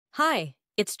Hi,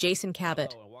 it's Jason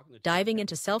Cabot, Hello and welcome to Jason diving Cabot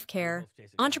into Space. self I'm your care, host,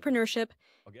 Jason Cabot. entrepreneurship,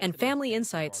 Our guest and today is family Franchesca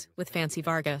insights Vargas. with Thank you Fancy for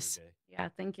having us here Vargas. today. Yeah,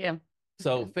 thank you.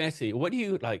 So, Fancy, what do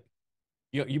you like?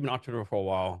 You've been an entrepreneur for a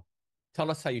while. Tell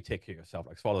us how you take care of yourself,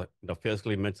 like as far as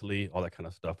physically, mentally, all that kind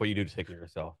of stuff. What do you do to take care of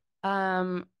yourself?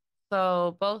 Um,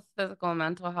 so both physical and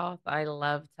mental health, I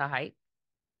love to hike.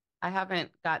 I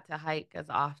haven't got to hike as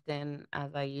often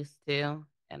as I used to,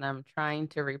 and I'm trying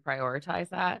to reprioritize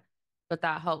that. But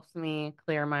that helps me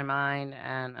clear my mind,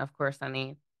 and of course,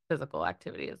 any physical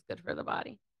activity is good for the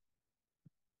body.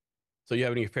 So, you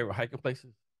have any favorite hiking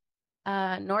places?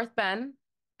 North Bend,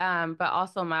 but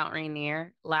also Mount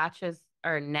Rainier, Latches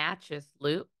or Natchez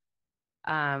Loop,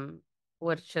 um,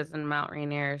 which is in Mount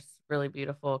Rainier, is really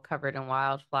beautiful, covered in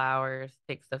wildflowers,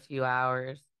 takes a few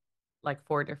hours, like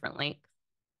four different lakes.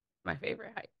 My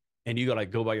favorite hike. And you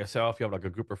go by yourself? You have like a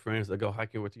group of friends that go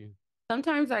hiking with you?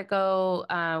 Sometimes I go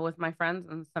with my friends,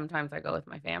 and sometimes I go with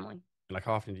my family. And like,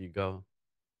 how often do you go?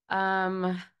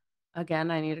 Um,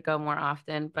 Again, I need to go more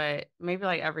often, but maybe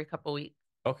like every couple weeks.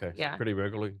 Okay, so Yeah, pretty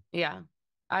regularly. yeah.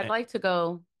 I'd And, like to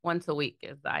go once a week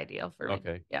is the ideal for me.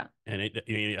 okay. Yeah. And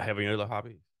you have any other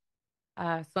hobbies?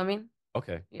 Swimming.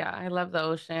 Okay. Yeah, I love the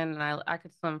ocean, and I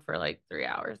could swim for like 3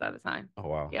 hours at a time. Oh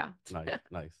wow, Yeah. nice,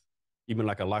 nice. You've been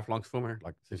like a lifelong swimmer,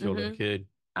 like since you were a little hmm kid.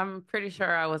 I'm pretty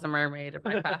sure I was a mermaid in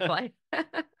my past life.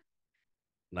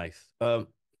 Nice.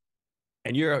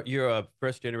 And you're a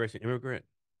first generation immigrant.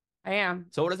 I am.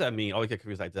 So what does that mean? I always get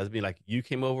confused. Like, does it mean like you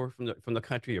came over from the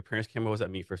country, your parents came over? What does that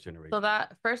mean, first So generation?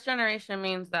 that first generation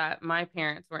means that my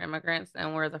parents were immigrants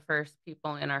and we're the first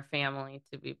people in our family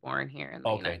to be born here in the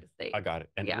Okay, United I States. got it.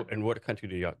 Yeah. And what country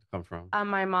do you come from?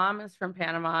 My mom is from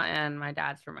Panama and my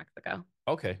dad's from Mexico.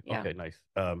 Okay, Yeah. okay, nice.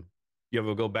 You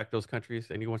ever go back to those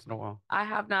countries any once in a while? I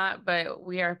have not, but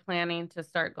we are planning to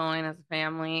start going as a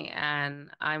family, and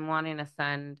I'm wanting to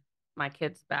send my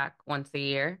kids back once a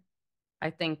year. I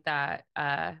think that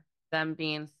them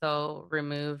being so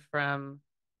removed from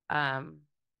um,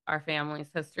 our family's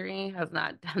history has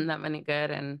not done them any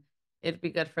good, and it'd be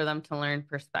good for them to learn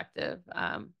perspective.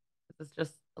 It's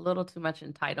just a little too much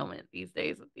entitlement these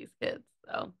days with these kids.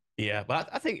 So, Yeah, but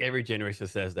I think every generation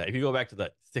says that. If you go back to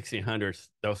the 1600s,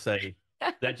 they'll say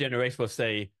that generation will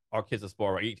say our kids are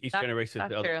spoiled. Each that's generation,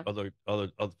 that's true.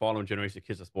 other following generation,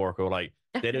 kids are spoiled. Like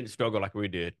they didn't struggle like we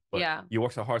did, but Yeah, you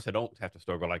work so hard, so they don't have to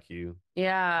struggle like you. Then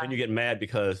you yeah, get mad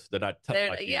because they're not tough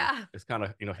like you. yeah, It's kind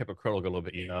of hypocritical a little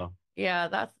bit. yeah.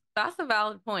 That's a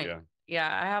valid point. Yeah.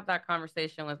 Yeah, I have that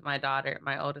conversation with my daughter,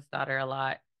 my oldest daughter, a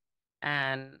lot,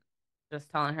 and just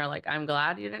telling her like I'm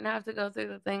glad you didn't have to go through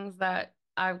the things that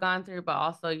I've gone through, but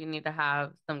also you need to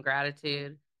have some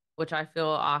gratitude, which I feel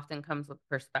often comes with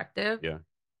perspective. Yeah.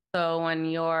 So when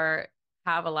you're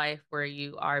have a life where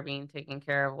you are being taken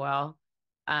care of well,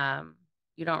 um,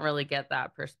 you don't really get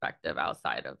that perspective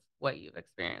outside of what you've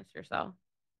experienced yourself.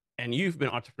 And you've been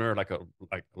entrepreneur like a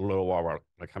little while, right?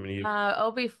 Like how many years?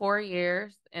 It'll be 4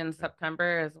 years in Okay.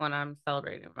 September is when I'm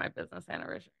celebrating my business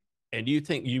anniversary. And do you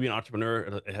think you being an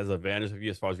entrepreneur it has an advantage of you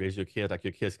as far as raising your kids? Like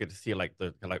your kids get to see like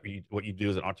what you do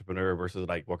as an entrepreneur versus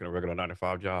like working a regular 9 to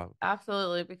 5 job.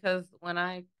 Absolutely, because when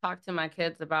I talk to my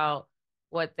kids about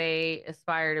what they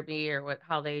aspire to be or what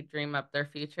how they dream up their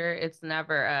future, it's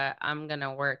never a I'm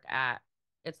gonna work at.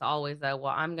 It's always a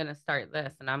well, I'm gonna start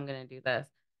this and I'm gonna do this.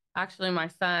 Actually, my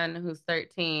son, who's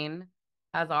 13,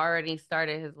 has already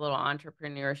started his little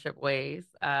entrepreneurship ways.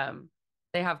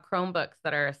 They have Chromebooks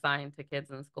that are assigned to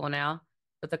kids in school now,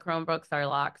 but the Chromebooks are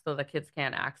locked so the kids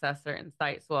can't access certain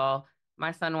sites. Well,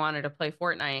 my son wanted to play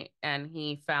Fortnite and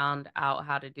he found out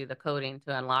how to do the coding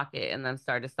to unlock it and then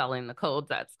started selling the codes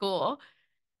at school.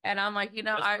 And I'm like,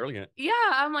 That's brilliant. yeah,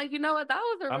 I'm like, you know what? That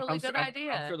was a I'm really I'm good sure I'm sure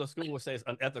idea. the school would say it's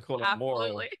unethical and immoral.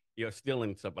 Absolutely. You're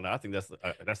stealing something. I think that's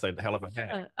a hell of a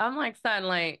hack. I'm like, son,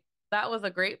 like, that was a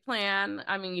great plan.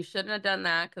 I mean, you shouldn't have done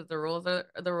that because the rules are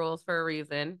the rules for a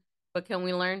reason. But can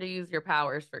we learn to use your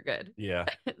powers for good? Yeah.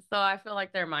 So I feel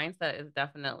like their mindset is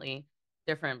definitely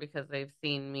different because they've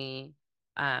seen me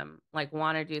like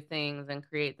want to do things and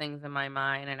create things in my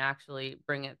mind and actually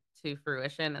bring it to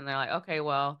fruition. And they're like, okay,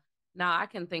 well, now I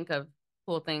can think of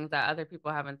cool things that other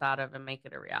people haven't thought of and make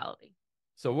it a reality.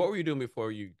 So what were you doing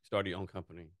before you started your own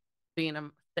company? Being a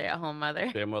stay-at-home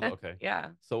mother. Their mother. Okay.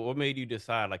 Yeah. So what made you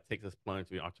decide like take this plunge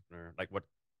to be an entrepreneur? Like what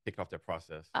kicked off that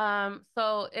process?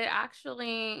 So it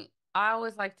actually, I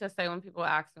always like to say when people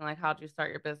ask me like, how'd you start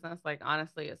your business? Like,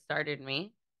 honestly, it started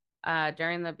me.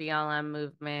 During the BLM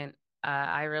movement,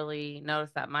 I really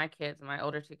noticed that my kids, my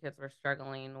older two kids, were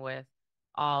struggling with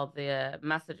all the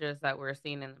messages that we're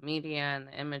seeing in the media and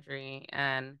the imagery,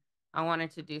 and I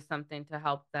wanted to do something to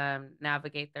help them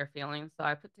navigate their feelings. So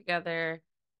I put together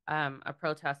a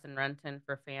protest in Renton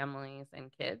for families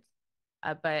and kids.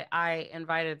 But I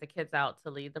invited the kids out to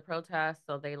lead the protest.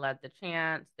 So they led the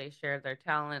chants, they shared their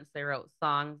talents, they wrote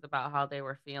songs about how they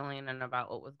were feeling and about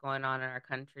what was going on in our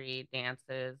country,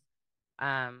 dances.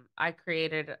 I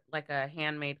created like a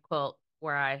handmade quilt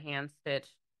where I hand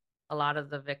stitched a lot of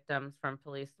the victims from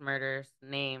police murders'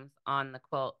 names on the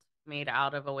quilt made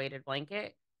out of a weighted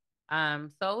blanket. So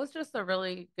it was just a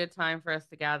really good time for us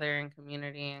to gather in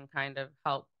community and kind of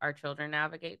help our children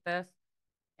navigate this.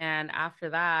 And after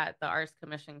that, the Arts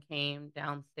Commission came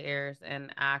downstairs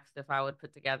and asked if I would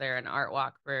put together an art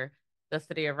walk for the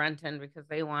city of Renton because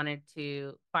they wanted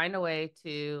to find a way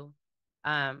to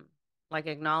um, like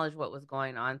acknowledge what was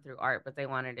going on through art, but they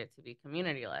wanted it to be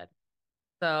community led.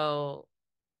 So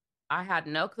I had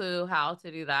no clue how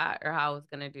to do that or how I was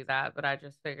going to do that, but I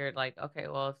just figured like, okay,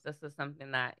 well, if this is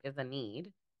something that is a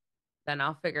need, then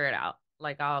I'll figure it out.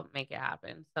 Like I'll make it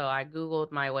happen. So I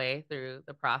Googled my way through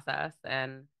the process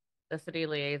and the city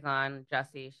liaison,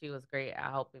 Jessie, she was great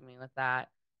at helping me with that.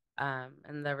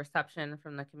 And the reception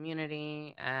from the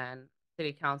community and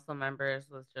city council members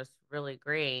was just really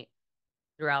great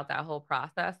throughout that whole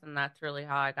process. And that's really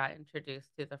how I got introduced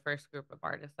to the first group of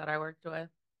artists that I worked with.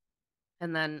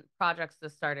 And then projects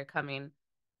just started coming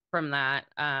from that,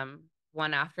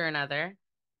 one after another.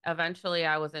 Eventually,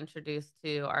 I was introduced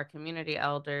to our community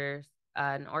elders,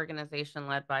 an organization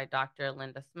led by Dr.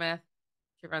 Linda Smith.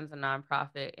 She runs a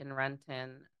nonprofit in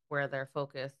Renton where their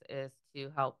focus is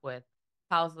to help with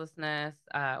houselessness,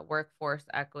 workforce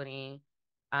equity,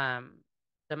 um,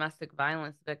 domestic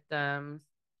violence victims,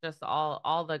 just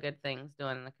all the good things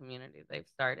doing in the community they've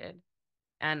started.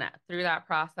 And through that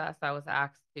process, I was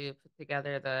asked to put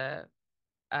together the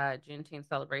Juneteenth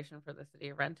celebration for the city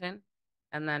of Renton.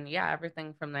 And then, yeah,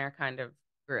 everything from there kind of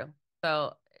grew.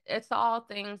 So it's all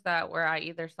things that where I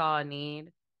either saw a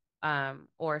need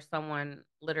or someone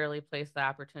literally placed the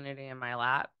opportunity in my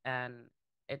lap and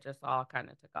it just all kind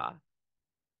of took off.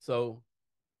 So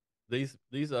these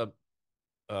are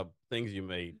things you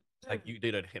made. Like you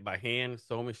did it by hand,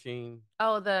 sewing machine.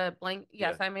 Oh, the blank.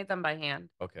 Yes, Yeah. I made them by hand.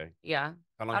 Okay. Yeah.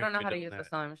 How long I have don't you know been how to doing use the that?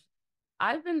 sewing machine.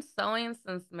 I've been sewing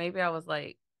since maybe I was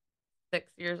like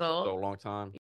 6 years So old. a long time.